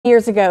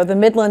Years ago, the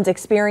Midlands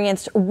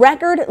experienced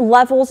record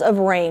levels of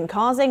rain,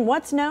 causing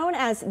what's known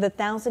as the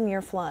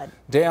 1,000-year flood.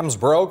 Dams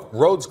broke,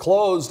 roads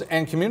closed,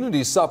 and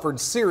communities suffered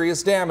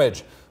serious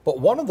damage.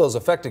 But one of those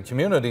affected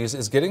communities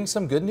is getting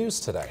some good news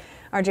today.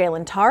 Our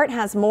Jalen Tart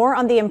has more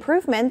on the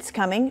improvements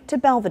coming to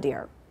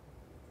Belvedere.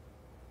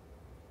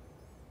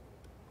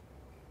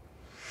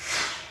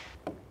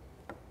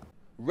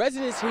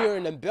 Residents here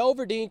in the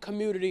Belvedere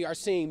community are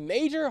seeing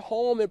major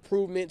home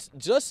improvements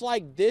just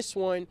like this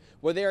one,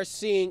 where they are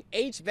seeing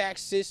HVAC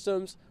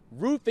systems,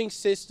 roofing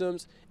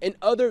systems, and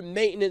other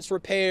maintenance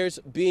repairs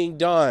being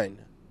done.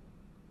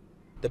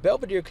 The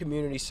Belvedere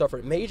community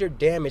suffered major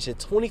damage in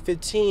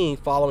 2015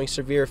 following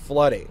severe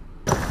flooding.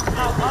 Thank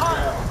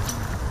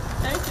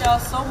y'all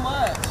so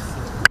much.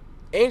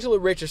 Angela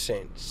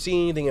Richardson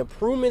seeing the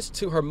improvements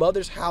to her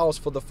mother's house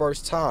for the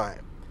first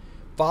time.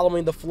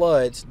 Following the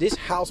floods, this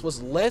house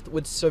was left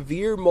with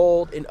severe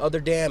mold and other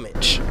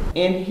damage.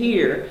 In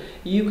here,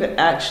 you could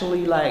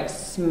actually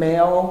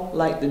smell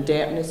the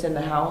dampness in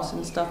the house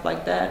and stuff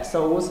like that.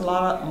 So it was a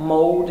lot of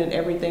mold and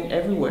everything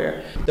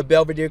everywhere. The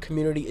Belvedere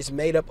community is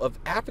made up of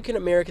African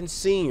American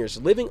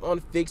seniors living on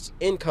fixed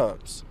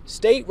incomes.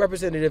 State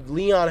Representative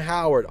Leon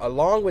Howard,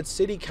 along with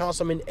City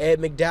Councilman Ed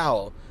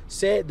McDowell,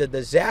 said the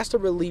disaster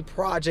relief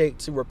project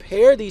to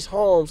repair these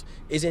homes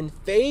is in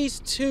phase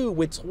 2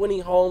 with 20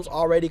 homes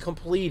already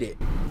completed.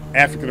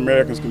 African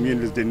Americans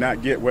communities did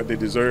not get what they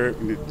deserve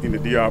in the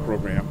DR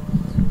program.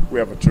 We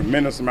have a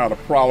tremendous amount of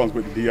problems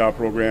with the DR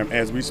program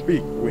as we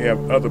speak. We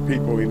have other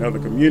people in other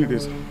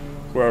communities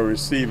who are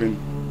receiving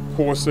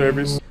poor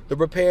service. The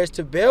repairs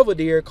to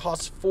Belvedere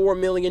cost $4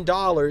 million.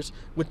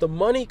 With the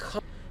money,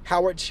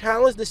 Howard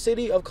challenged the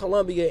city of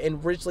Columbia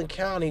and Richland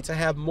County to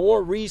have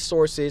more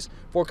resources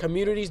for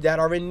communities that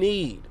are in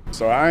need.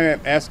 So I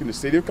am asking the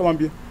city of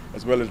Columbia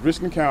as well as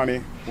Richland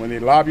County, when the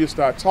lobbyists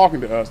start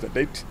talking to us, that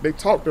they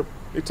talk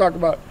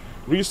about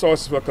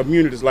resources for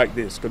communities like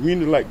this,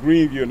 communities like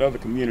Greenview and other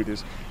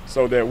communities,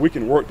 so that we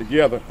can work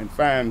together and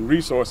find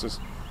resources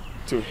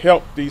to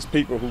help these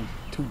people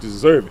who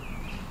deserve it.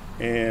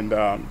 And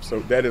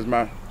so that is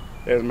my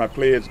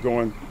pledge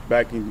going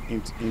back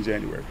in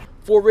January.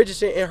 For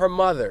Richardson and her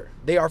mother,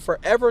 they are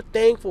forever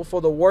thankful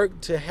for the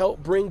work to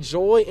help bring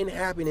joy and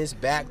happiness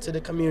back to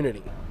the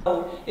community.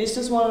 It's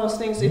just one of those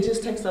things, it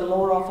just takes the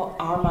load off of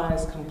our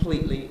minds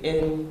completely.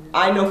 And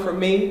I know for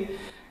me,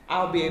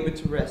 I'll be able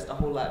to rest a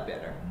whole lot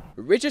better.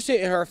 Richardson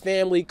and her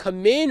family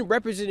commend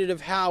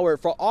Representative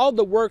Howard for all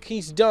the work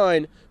he's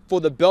done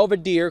for the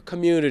Belvedere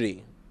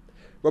community.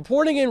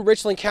 Reporting in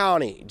Richland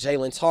County,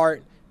 Jalen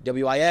Tart,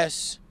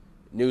 WIS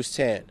News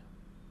 10.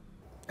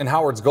 And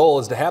Howard's goal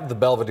is to have the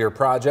Belvedere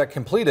project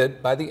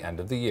completed by the end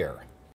of the year.